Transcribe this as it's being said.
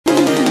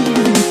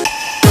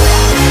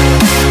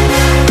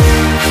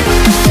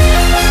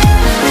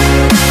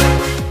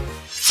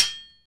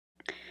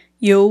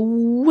Yo,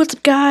 what's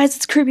up guys,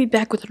 it's Creepy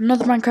back with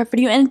another Minecraft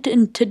video, and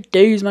in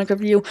today's Minecraft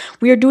video,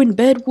 we are doing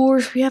Bed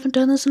Wars. If you haven't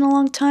done this in a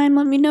long time,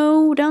 let me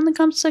know down in the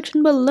comment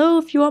section below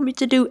if you want me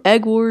to do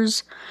Egg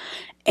Wars.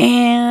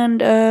 And,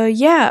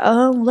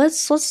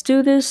 let's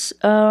do this.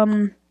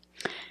 Oh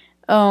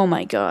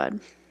my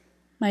god.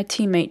 My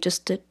teammate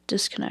just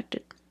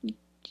disconnected.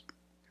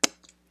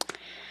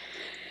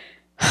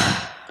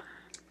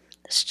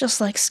 It's just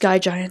like Sky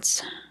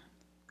Giants.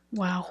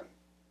 Wow.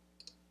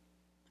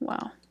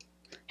 Wow.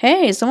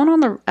 Hey,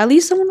 at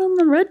least someone on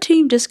the red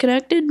team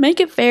disconnected. Make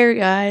it fair,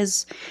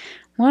 guys.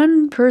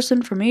 One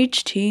person from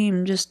each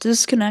team. Just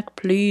disconnect,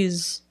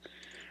 please.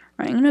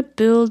 Alright, I'm gonna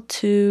build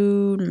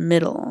to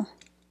middle.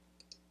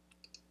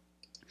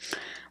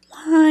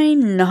 Why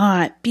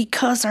not?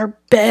 Because our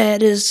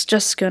bed is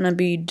just gonna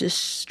be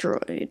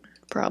destroyed,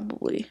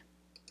 probably.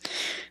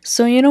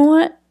 So, you know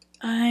what?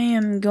 I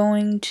am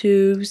going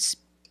to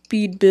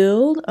speed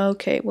build.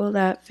 Okay, well,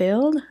 that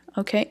failed.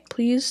 Okay,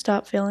 please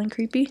stop failing,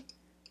 Creepy.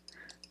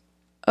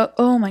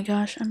 Oh my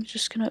gosh, I'm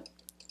just gonna...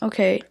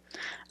 Okay,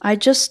 I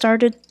just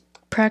started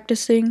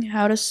practicing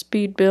how to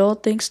speed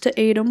build thanks to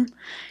Adam.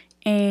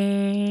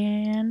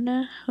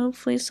 And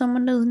hopefully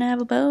someone doesn't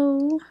have a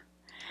bow.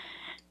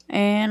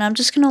 And I'm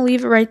just gonna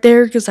leave it right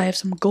there because I have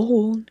some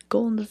gold.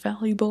 Gold is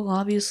valuable,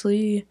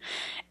 obviously.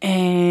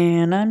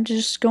 And I'm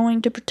just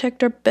going to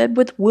protect our bed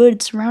with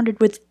wood surrounded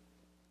with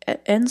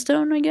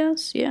endstone, I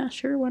guess. Yeah,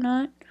 sure, why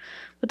not?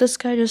 But this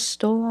guy just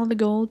stole all the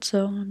gold,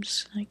 so I'm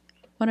just like,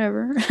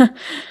 whatever.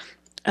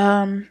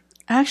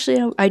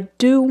 Actually, I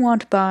do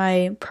want to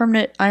buy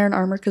permanent iron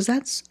armor because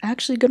that's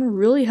actually going to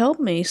really help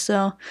me.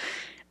 So,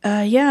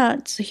 yeah,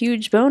 it's a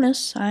huge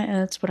bonus.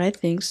 That's what I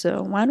think.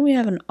 So, why do we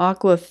have an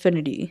aqua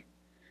affinity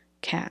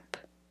cap?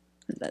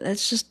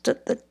 That's just,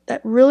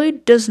 that really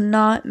does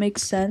not make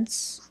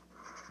sense.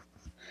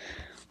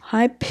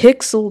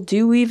 Hypixel,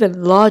 do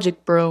even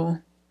logic, bro.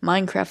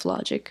 Minecraft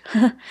logic.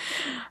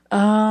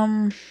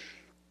 One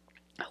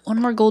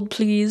more gold,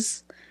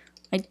 please.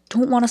 I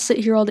don't want to sit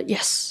here all day.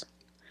 Yes.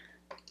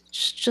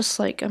 Just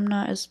like I'm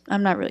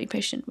not really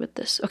patient with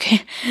this.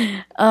 Okay.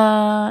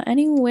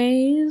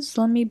 Anyways,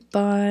 let me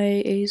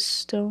buy a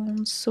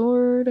stone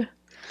sword.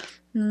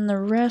 And the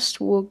rest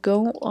will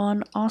go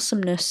on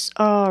awesomeness.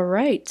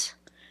 Alright.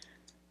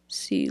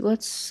 See,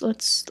 let's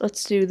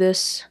do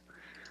this.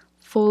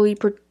 Fully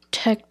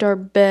protect our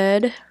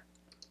bed.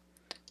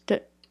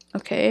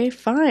 Okay,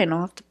 fine.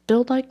 I'll have to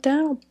build like that.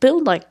 I'll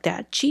build like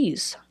that.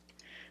 Jeez.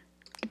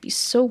 It'd be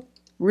so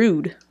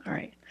rude.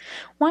 Alright.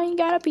 Why you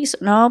gotta be so...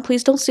 No,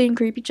 please don't sing,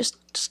 Creepy. Just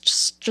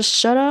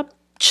shut up.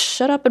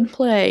 Shut up and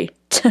play.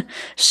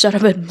 Shut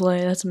up and play.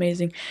 That's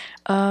amazing.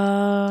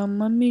 Let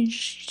me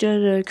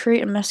just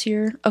create a mess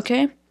here.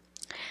 Okay.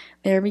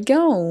 There we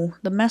go.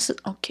 The mess is...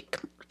 Okay,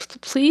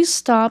 please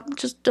stop.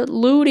 Just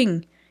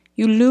looting.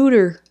 You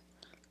looter.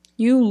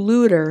 You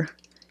looter.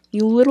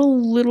 You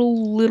little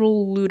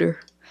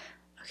looter.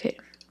 Okay.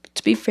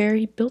 To be fair,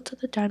 he built to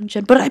the diamond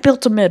gen, but I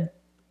built a mid.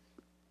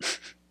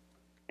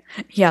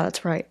 Yeah,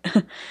 that's right.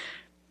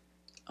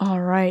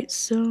 Alright,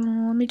 so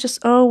let me just...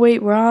 Oh,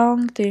 wait,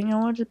 wrong thing. I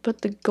wanted to put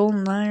the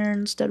golden iron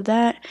instead of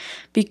that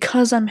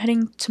because I'm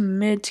heading to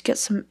mid to get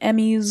some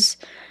Emmys.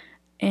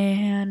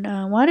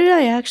 And why did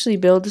I actually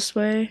build this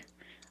way?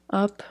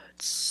 Up,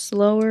 it's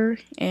slower,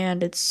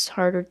 and it's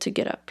harder to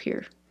get up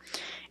here.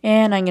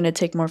 And I'm going to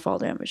take more fall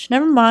damage.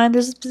 Never mind,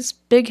 there's this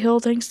big hill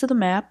thanks to the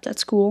map.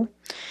 That's cool.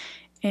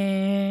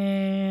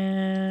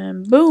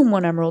 And boom,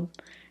 1 emerald.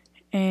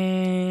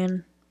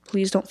 And...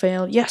 Please don't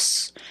fail.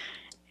 Yes.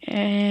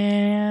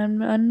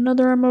 And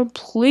another emerald,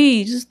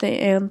 please.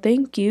 And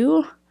thank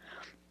you.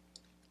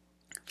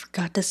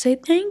 Forgot to say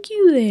thank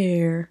you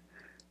there.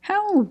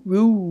 How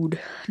rude.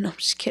 No, I'm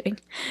just kidding.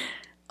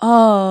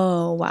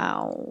 Oh,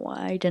 wow.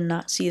 I did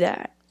not see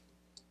that.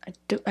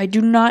 I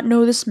do not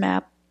know this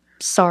map.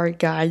 Sorry,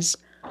 guys.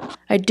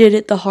 I did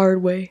it the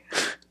hard way.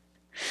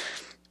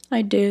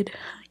 I did.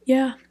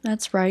 Yeah,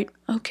 that's right.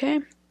 Okay.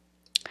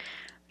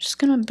 Just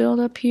gonna build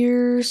up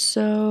here,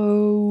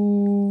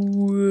 so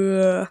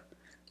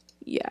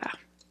yeah.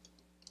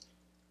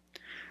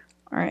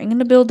 Alright, I'm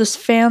gonna build this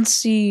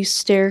fancy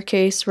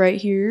staircase right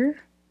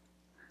here.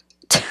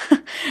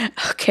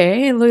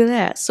 Okay, look at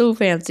that, so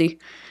fancy.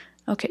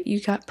 Okay, you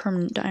got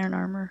permanent iron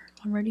armor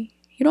already.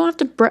 You don't have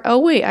to oh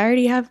wait, I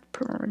already have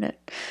permanent.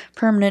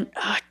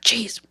 Ah,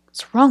 jeez,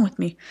 what's wrong with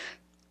me?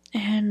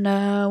 And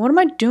what am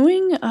I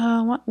doing?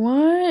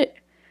 What?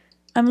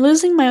 I'm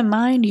losing my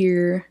mind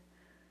here.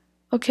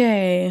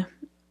 Okay,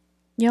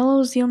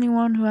 Yellow's the only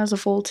one who has a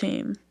full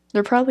team.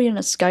 They're probably in a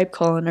Skype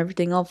call and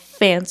everything, all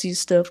fancy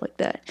stuff like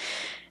that.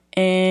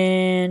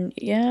 And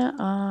yeah,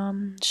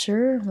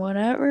 sure,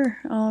 whatever.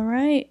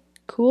 Alright,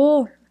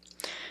 cool.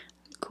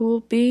 Cool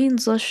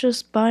beans. Let's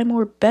just buy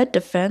more bed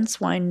defense.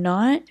 Why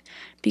not?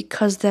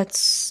 Because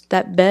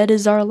that bed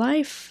is our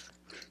life.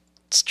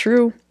 It's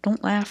true.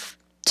 Don't laugh.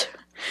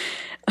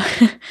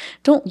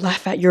 Don't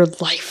laugh at your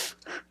life.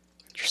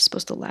 You're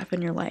supposed to laugh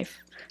in your life.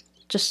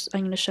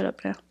 I'm gonna shut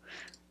up now.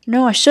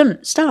 No, I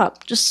shouldn't.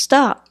 Stop. Just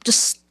stop.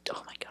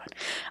 Oh my god.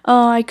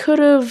 I could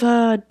have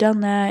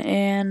done that,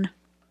 and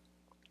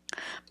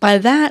by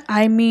that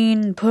I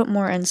mean put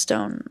more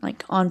endstone,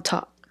 like, on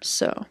top.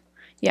 So,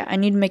 yeah, I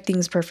need to make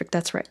things perfect,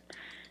 that's right.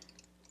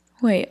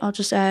 Wait, I'll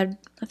just add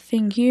a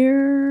thing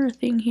here, a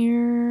thing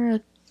here,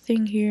 a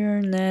thing here,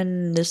 and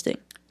then this thing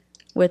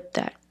with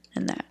that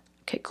and that.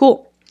 Okay,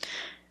 cool.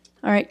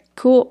 Alright,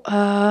 cool.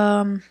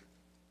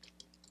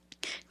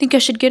 Think I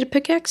should get a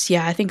pickaxe?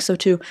 Yeah, I think so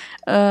too.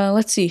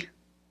 Let's see.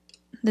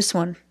 This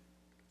one.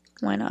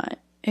 Why not?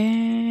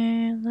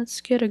 And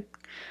let's get a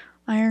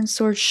iron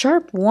sword.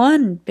 Sharp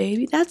 1,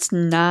 baby. That's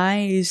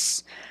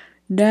nice.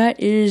 That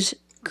is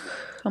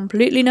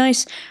completely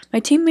nice. My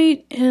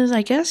teammate is,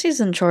 I guess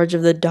he's in charge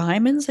of the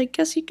diamonds. I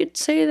guess you could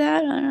say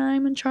that.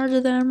 I'm in charge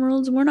of the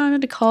emeralds. We're not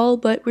at a call,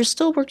 but we're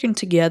still working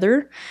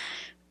together.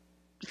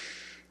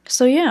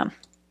 So yeah.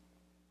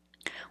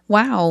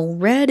 Wow,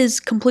 red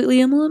is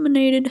completely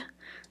eliminated.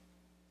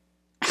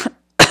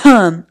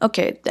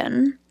 Okay,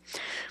 then.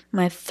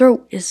 My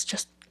throat is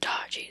just,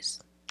 oh, jeez,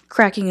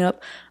 cracking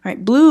up.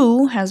 Alright,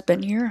 blue has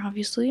been here,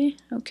 obviously.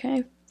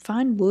 Okay,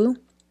 fine, blue.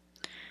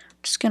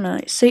 Just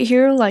gonna sit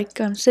here like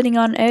I'm sitting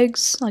on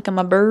eggs, like I'm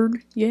a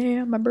bird.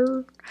 Yeah, I'm a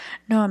bird.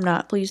 No, I'm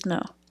not. Please,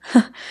 no.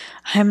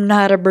 I'm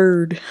not a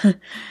bird.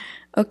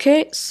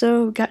 Okay,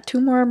 so got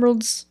 2 more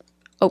emeralds.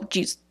 Oh,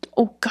 jeez.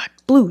 Oh, God.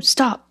 Blue,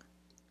 stop.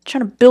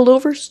 Trying to build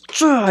over?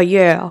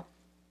 Yeah.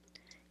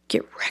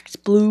 Get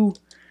wrecked, Blue.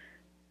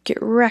 Get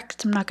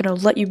wrecked. I'm not gonna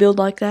let you build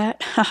like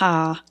that.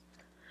 Haha.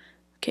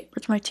 Okay,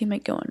 where's my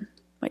teammate going?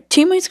 My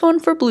teammate's going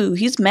for blue.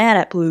 He's mad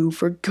at blue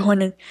for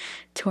going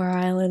to our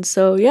island.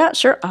 So, yeah,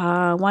 sure.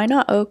 Why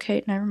not?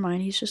 Okay, never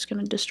mind. He's just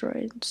gonna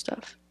destroy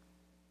stuff.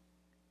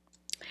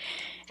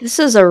 This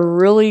is a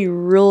really,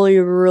 really,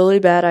 really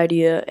bad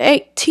idea.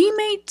 Hey,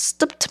 teammate!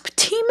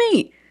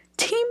 Teammate!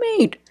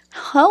 Teammate!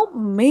 Help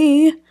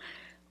me!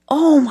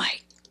 Oh my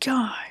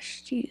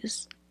gosh,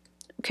 jeez.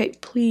 Okay,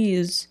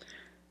 please.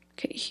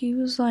 Okay, he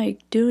was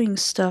like doing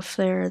stuff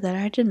there that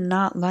I did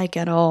not like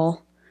at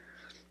all.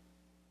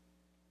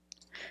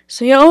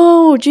 So yeah,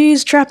 oh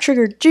geez, trap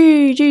triggered.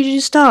 Gee,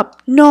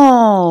 stop.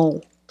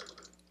 No.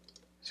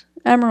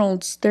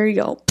 Emeralds, there you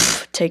go.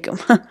 Pff, take them.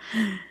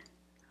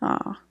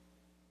 Aw.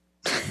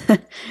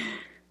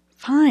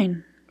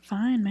 Fine,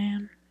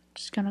 man.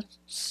 Just gonna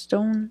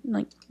stone,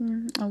 like,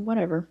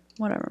 whatever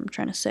I'm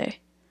trying to say.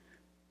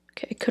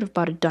 Okay, I could have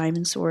bought a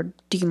diamond sword,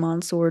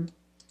 demon sword,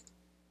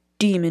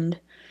 demon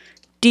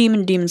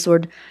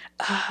sword.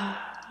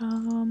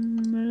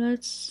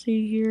 Let's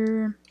see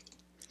here.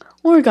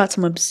 Or we got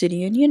some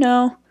obsidian, you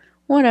know.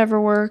 Whatever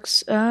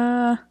works.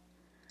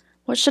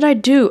 What should I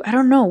do? I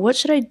don't know. What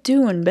should I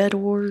do in Bed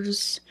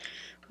Wars?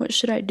 What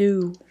should I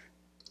do?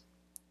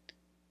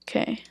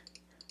 Okay.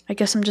 I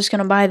guess I'm just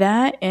gonna buy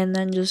that and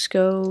then just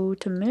go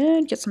to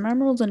mid, get some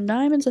emeralds and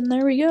diamonds, and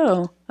there we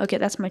go. Okay,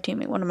 that's my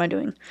teammate. What am I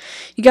doing?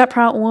 You got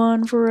Prout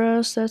 1 for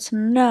us. That's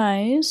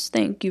nice.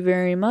 Thank you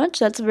very much.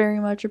 That's very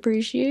much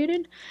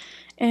appreciated.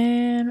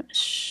 And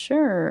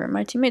sure,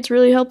 my teammate's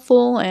really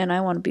helpful, and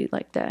I want to be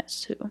like that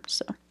too.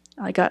 So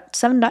I got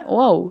 7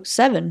 whoa,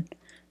 7.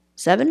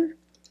 7?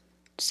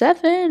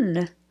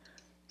 7.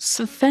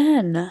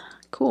 Sven.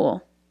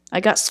 Cool. I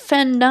got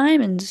Sven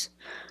diamonds.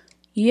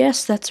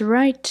 Yes, that's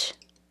right.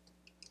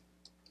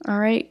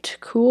 Alright,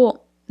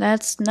 cool.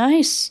 That's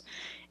nice.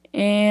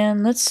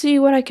 And let's see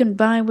what I can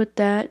buy with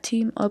that.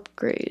 Team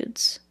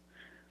upgrades.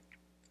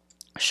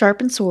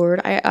 Sharpened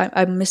sword.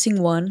 I'm missing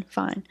 1.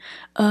 Fine.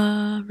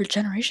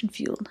 Regeneration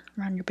field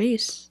around your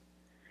base.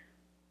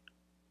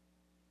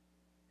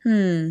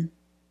 Gain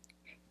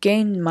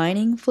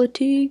mining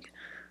fatigue.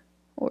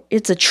 Or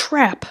it's a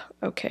trap.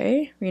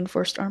 Okay.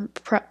 Reinforced armor.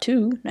 Prop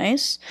 2.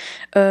 Nice.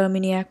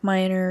 Maniac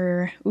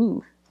miner.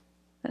 Ooh.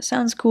 That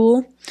sounds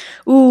cool.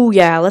 Ooh,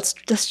 yeah, let's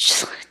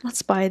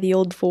buy the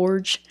old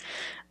forge.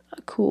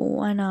 Cool,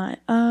 why not?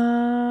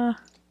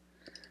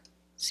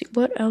 See,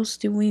 what else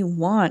do we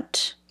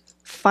want?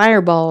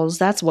 Fireballs,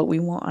 that's what we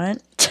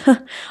want.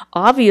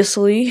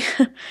 Obviously,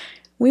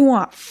 we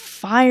want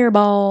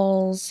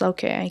fireballs.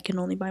 Okay, I can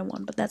only buy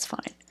 1, but that's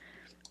fine.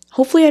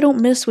 Hopefully I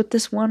don't miss with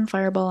this 1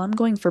 fireball. I'm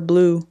going for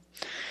blue.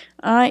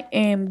 I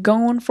am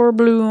going for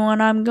blue,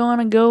 and I'm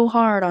gonna go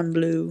hard on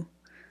blue.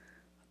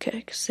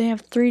 Okay, because they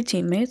have 3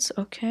 teammates.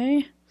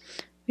 Okay.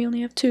 We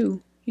only have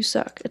 2. You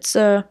suck. It's,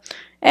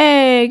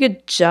 hey,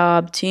 good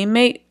job,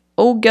 teammate.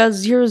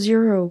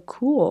 Oga00.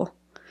 Cool.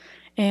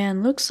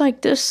 And looks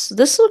like this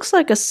looks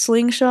like a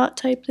slingshot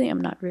type thing. I'm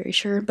not very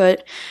sure,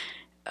 but,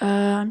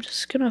 I'm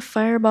just gonna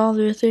fireball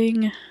the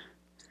thing.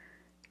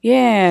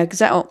 Yeah,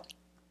 because oh,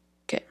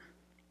 okay.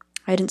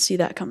 I didn't see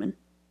that coming.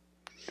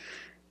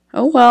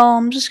 Oh, well,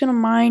 I'm just gonna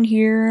mine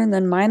here and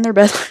then mine their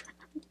bed.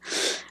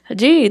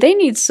 Gee, they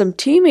need some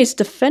teammates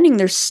defending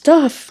their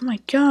stuff. My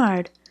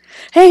God.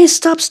 Hey,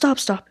 stop.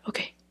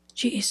 Okay,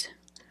 jeez.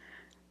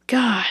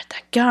 God,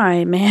 that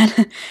guy, man.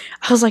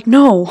 I was like,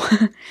 no.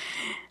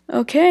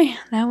 Okay,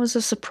 that was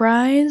a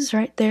surprise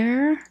right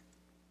there.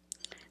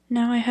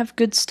 Now I have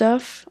good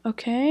stuff.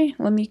 Okay,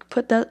 let me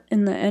put that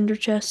in the ender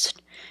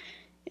chest.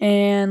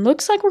 And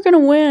looks like we're going to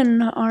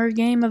win our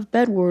game of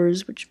Bed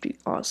Wars, which would be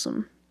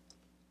awesome.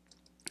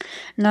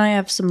 Now I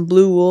have some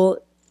blue wool.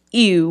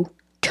 Ew.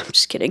 I'm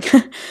just kidding.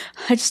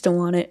 I just don't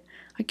want it.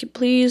 I could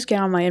please get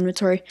out of my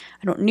inventory.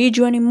 I don't need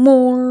you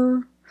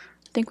anymore.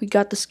 I think we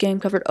got this game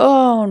covered.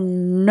 Oh,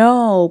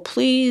 no.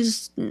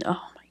 Please.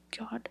 Oh, my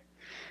God.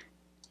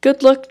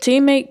 Good luck,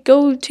 teammate.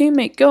 Go,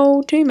 teammate.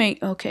 Go,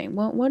 teammate. Okay,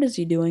 what is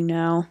he doing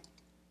now?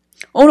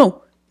 Oh,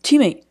 no.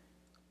 Teammate.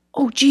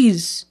 Oh,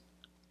 jeez.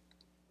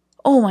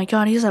 Oh, my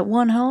God. He's at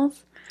 1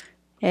 health.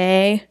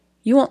 Hey.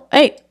 You won't.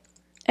 Hey.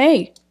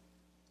 Hey.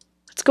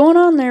 What's going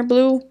on there,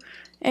 Blue?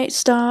 Hey,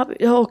 stop.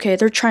 Okay,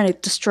 they're trying to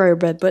destroy our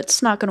bed, but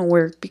it's not going to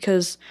work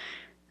because...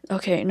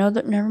 Okay, no,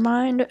 never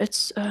mind.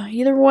 It's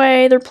either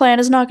way, their plan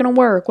is not going to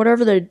work,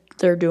 whatever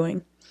they're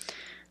doing.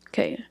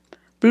 Okay.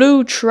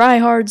 Blue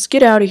tryhards,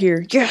 get out of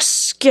here.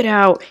 Yes, get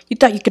out. You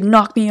thought you could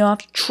knock me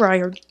off? You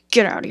tryhard,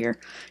 get out of here.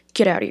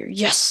 Get out of here.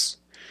 Yes.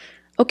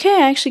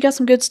 Okay, I actually got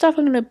some good stuff.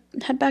 I'm going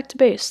to head back to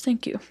base.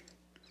 Thank you.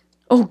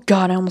 Oh,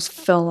 God, I almost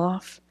fell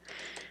off.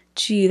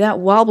 Gee, that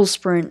wobble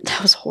sprint,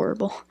 that was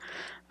horrible.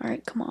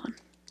 Alright, come on.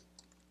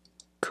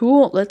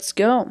 Cool, let's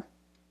go.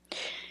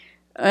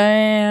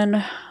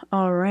 And,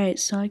 alright,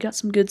 so I got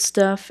some good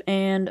stuff.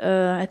 And,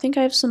 I think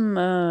I have some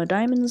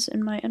diamonds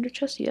in my ender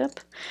chest. Yep.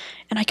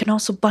 And I can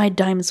also buy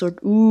diamond sword.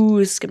 Ooh,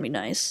 this is gonna be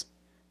nice.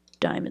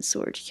 Diamond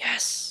sword,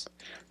 yes.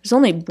 There's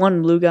only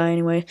one blue guy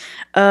anyway.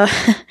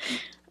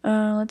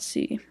 Let's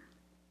see.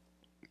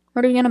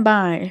 What are we gonna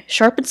buy?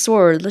 Sharpened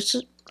sword. Let's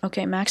just...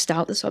 Okay, maxed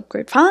out this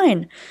upgrade.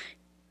 Fine.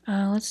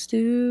 Let's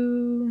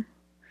do...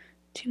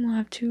 Team will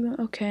have 2.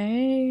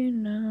 Okay,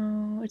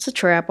 no. It's a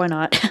trap. Why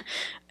not?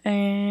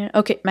 And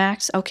okay,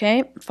 max.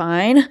 Okay,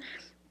 fine.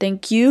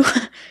 Thank you,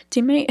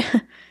 teammate.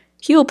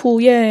 Heal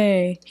pool,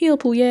 yay. Heal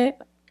pool, yay.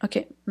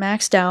 Okay,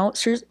 maxed out.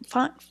 Seriously,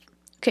 fine.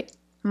 Okay,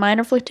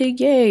 minor fatigue,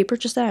 yay.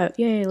 Purchase that.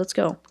 Yay, let's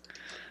go.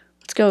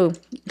 Let's go.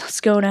 Let's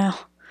go now.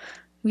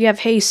 We have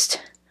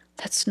haste.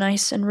 That's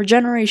nice. And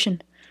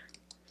regeneration.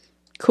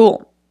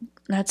 Cool.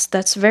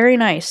 That's very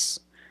nice.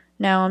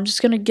 Now I'm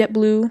just gonna get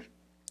blue.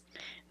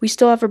 We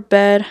still have our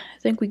bed. I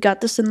think we got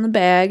this in the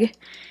bag.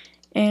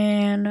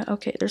 And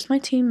okay, there's my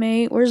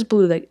teammate. Where's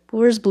blue?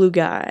 Where's blue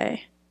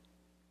guy?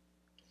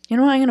 You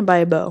know what? I'm gonna buy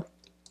a bow.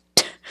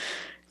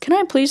 Can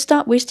I please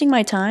stop wasting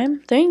my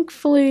time?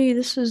 Thankfully,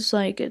 this is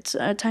like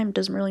time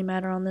doesn't really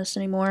matter on this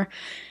anymore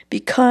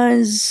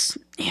because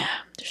yeah,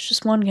 there's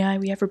just one guy.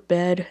 We have our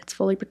bed. It's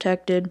fully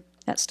protected.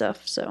 That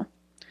stuff. So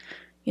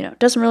you know, it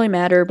doesn't really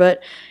matter.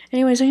 But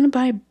anyways, I'm gonna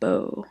buy a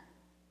bow.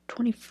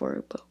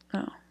 24 bow.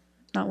 No,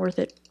 not worth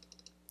it.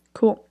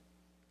 Cool.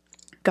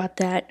 Got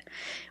that.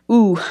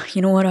 Ooh,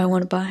 you know what I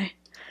want to buy?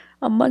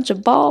 A bunch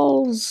of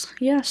balls.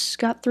 Yes,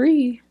 got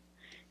 3.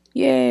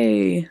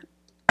 Yay.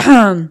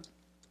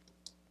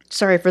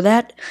 Sorry for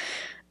that.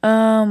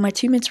 My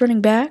teammate's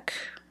running back.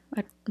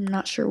 I'm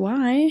not sure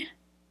why.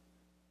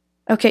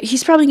 Okay,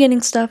 he's probably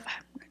getting stuff.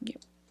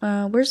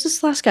 Where's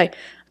this last guy?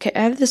 Okay,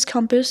 I have this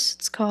compass.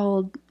 It's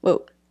called...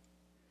 Whoa.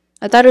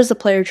 I thought it was the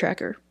player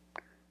tracker.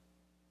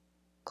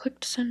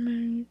 Click to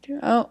send...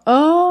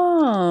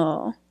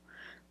 Oh.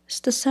 It's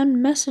to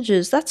send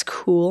messages. That's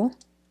cool.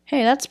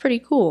 Hey, that's pretty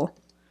cool.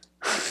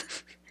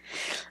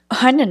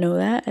 I didn't know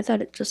that. I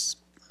thought it just...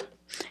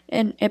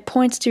 And it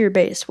points to your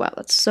base. Wow,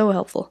 that's so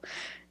helpful.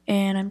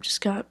 And I'm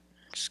just got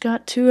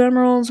 2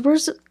 emeralds.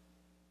 Where's it?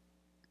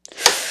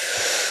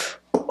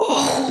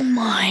 Oh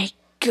my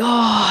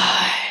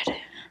God.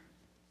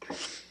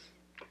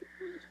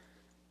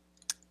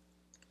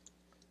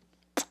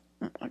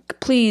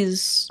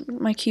 Please,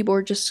 my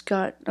keyboard just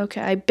got...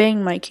 Okay, I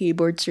banged my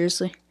keyboard,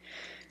 seriously.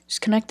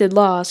 Disconnected,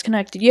 lost,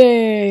 connected,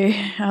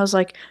 yay! I was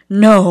like,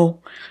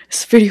 no,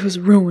 this video is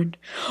ruined.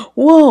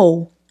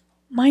 Whoa,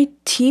 my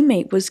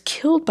teammate was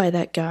killed by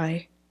that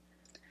guy.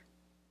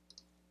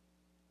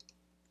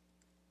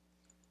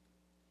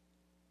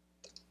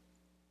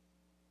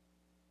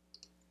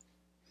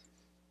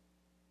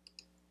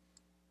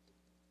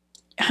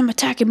 I'm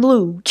attacking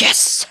blue,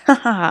 yes!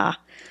 Ha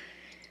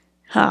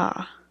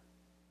ha.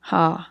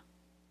 Ha.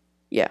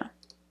 Yeah,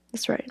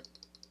 that's right.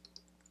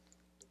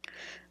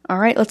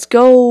 Alright, let's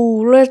go.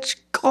 Let's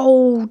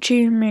go,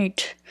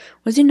 teammate.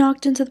 Was he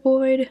knocked into the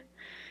void?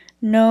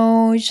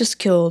 No, he's just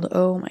killed.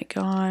 Oh my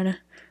God.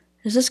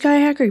 Is this guy a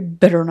hacker? He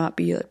better not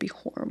be. That'd be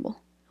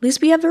horrible. At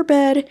least we have their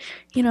bed.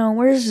 You know,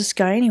 where is this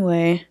guy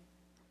anyway?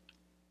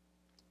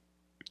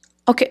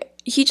 Okay,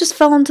 he just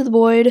fell into the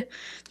void.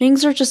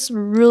 Things are just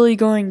really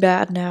going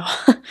bad now.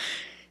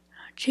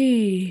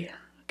 Gee.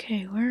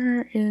 Okay,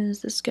 where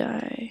is this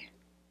guy?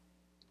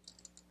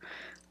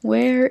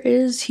 Where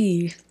is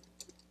he?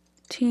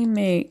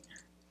 Teammate.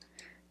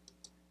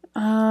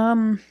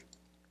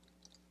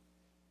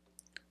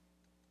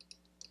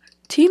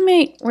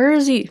 Teammate, where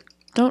is he?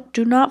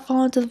 Do not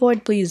fall into the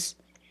void, please.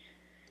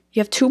 You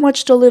have too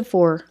much to live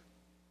for.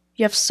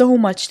 You have so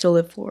much to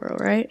live for,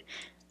 alright?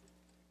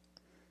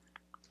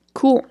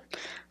 Cool.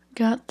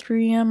 Got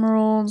 3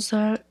 emeralds.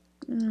 My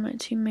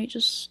teammate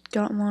just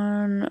got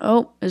 1.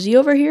 Oh, is he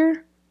over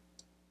here?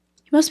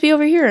 He must be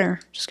over here.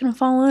 Just gonna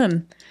follow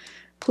him.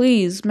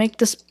 Please make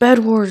this Bed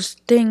Wars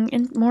thing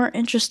more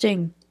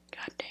interesting.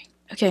 God dang.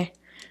 Okay.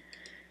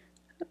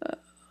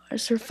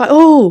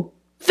 Oh!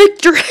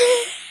 Victory!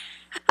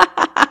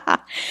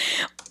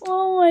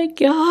 Oh my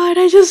god,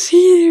 I just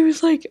see it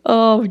was like,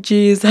 oh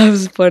jeez, that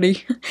was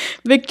funny.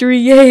 Victory,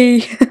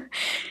 yay!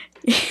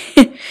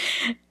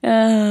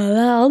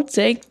 I'll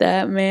take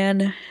that,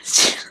 man.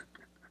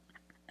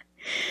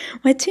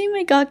 My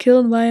teammate got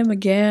killed by him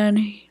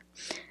again.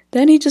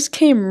 Then he just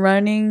came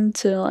running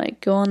to like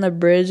go on the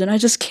bridge, and I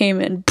just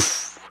came in,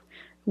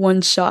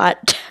 one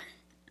shot.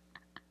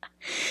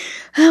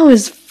 That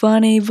was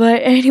funny,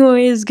 but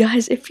anyways,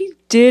 guys, if you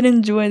did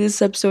enjoy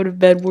this episode of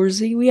Bed Wars,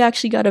 we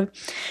actually got a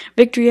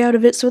victory out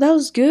of it, so that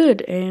was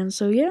good. And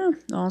so yeah,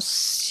 I'll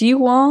see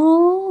you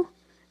all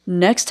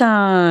next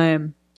time.